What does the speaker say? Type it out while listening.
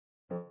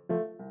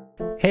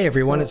Hey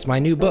everyone, it's my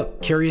new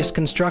book, Curious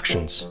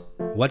Constructions.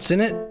 What's in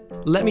it?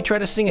 Let me try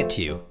to sing it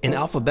to you, in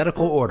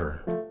alphabetical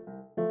order.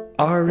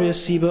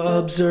 Arecibo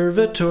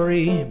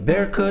Observatory,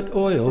 Bearcut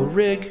Oil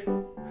Rig,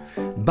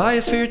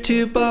 Biosphere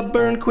 2, Bob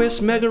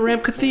Burnquist, Mega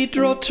Ramp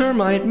Cathedral,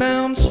 Termite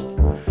Mounds,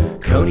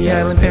 Coney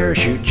Island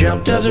Parachute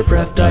Jump, Desert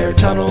Breath, Dire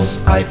Tunnels,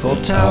 Eiffel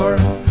Tower,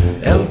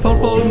 El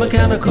Popo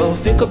Mechanical,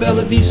 Finco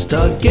Bella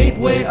Vista,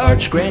 Gateway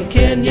Arch, Grand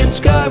Canyon,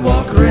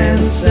 Skywalk,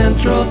 Grand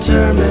Central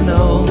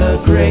Terminal,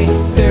 the Great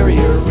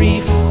Barrier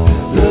Reef,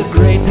 the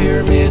Great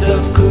Pyramid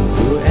of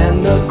Khufu,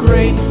 and the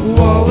Great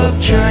Wall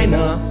of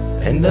China.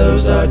 And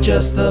those are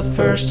just the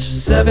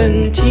first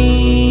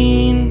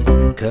 17.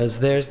 Cause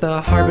there's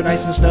the Harbin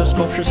Ice and Snow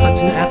Sculptures,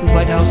 Hudson, Athens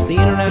Lighthouse, the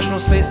International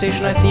Space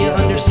Station, Ithea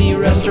Undersea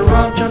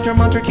Restaurant, Chantar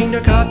Monter, King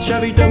Ducat,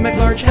 Shabby Domek,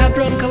 Large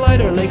Hadron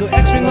Collider, Lego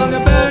X-Wing,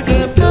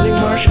 Longaberga, Building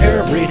Marsh,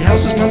 Air Breed,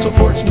 Houses, Munsell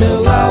Forts,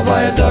 Mill, Isle,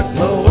 Viaduct,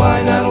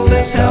 Moai,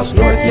 Nautilus House,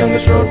 North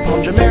Youngest Road,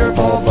 Palm Jumeirah,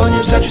 Paul,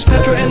 Bunyan, Statues,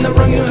 Petra, and the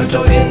Rungyung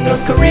Hutto in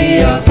North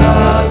Korea,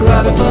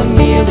 Sagrada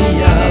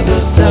Familia,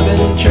 the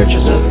 7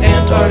 churches of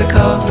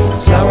Antarctica,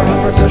 Flower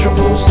Humber, Social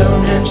Pool,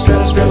 Stonehenge,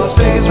 Stratosphere, Las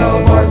Vegas,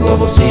 Hollow Park,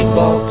 Global Seed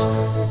Vault,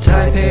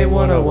 Taipei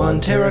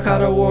 101,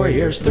 Terracotta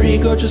Warriors, 3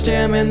 Gorgeous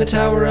Dam, and the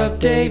Tower of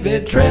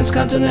David,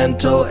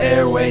 Transcontinental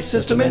Airway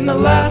System, and the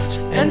last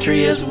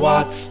entry is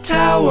Watts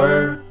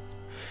Tower.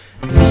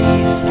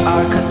 These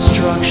are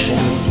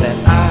constructions that